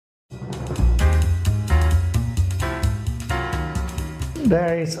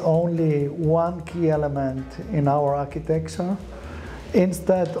There is only one key element in our architecture.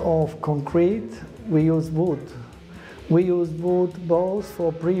 Instead of concrete, we use wood. We use wood both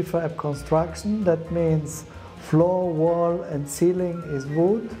for prefab construction, that means floor, wall and ceiling is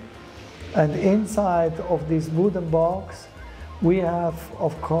wood. And inside of this wooden box, we have,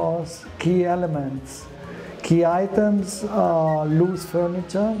 of course, key elements. Key items are loose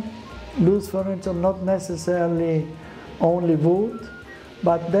furniture. Loose furniture, not necessarily only wood,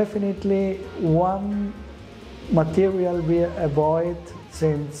 but definitely one material we avoid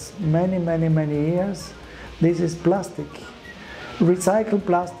since many years. This is plastic. Recycled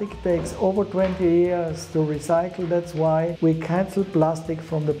plastic takes over 20 years to recycle. That's why we cancel plastic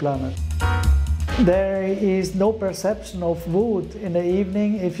from the planet. There is no perception of wood in the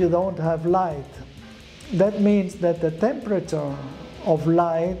evening if you don't have light. That means that the temperature of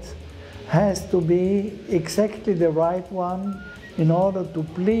light has to be exactly the right one in order to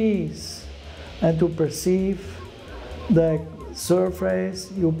please and to perceive the surface,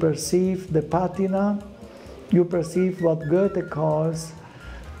 you perceive the patina, you perceive what Goethe calls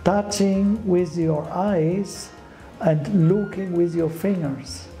touching with your eyes and looking with your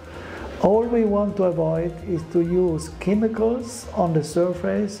fingers. All we want to avoid is to use chemicals on the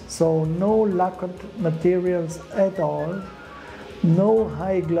surface, so no lacquered materials at all, no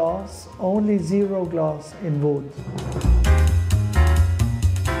high gloss, only zero gloss in wood.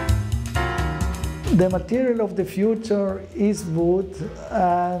 The material of the future is wood,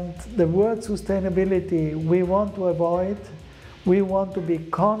 and the word sustainability we want to avoid. We want to be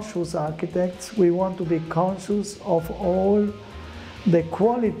conscious architects. We want to be conscious of all the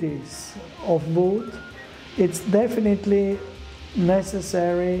qualities of wood. It's definitely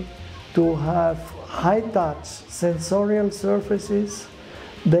necessary to have high-touch sensorial surfaces.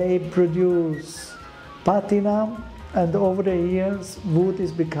 They produce patina, and over the years, wood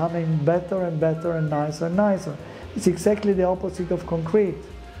is becoming better and better and nicer and nicer. It's exactly the opposite of concrete.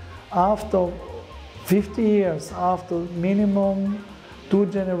 After 50 years, after minimum 2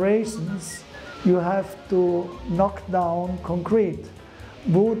 generations, you have to knock down concrete.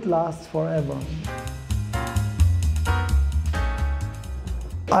 Wood lasts forever.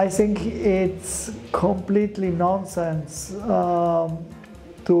 I think it's completely nonsense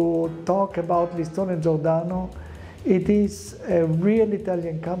to talk about Listone Giordano. It is a real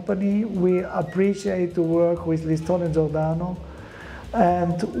Italian company. We appreciate to work with Listone Giordano,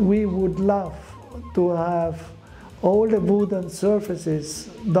 and we would love to have all the wooden surfaces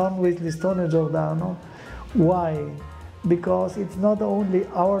done with Listone Giordano. Why? Because it's not only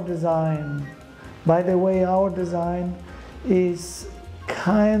our design. By the way, our design is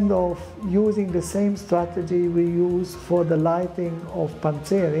kind of using the same strategy we use for the lighting of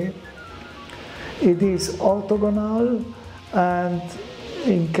Panzeri. It is orthogonal, and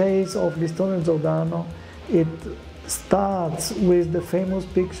in case of Listone Giordano, it starts with the famous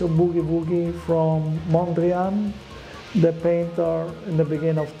picture Boogie Woogie from Mondrian, the painter in the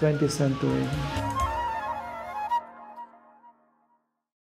beginning of 20th century.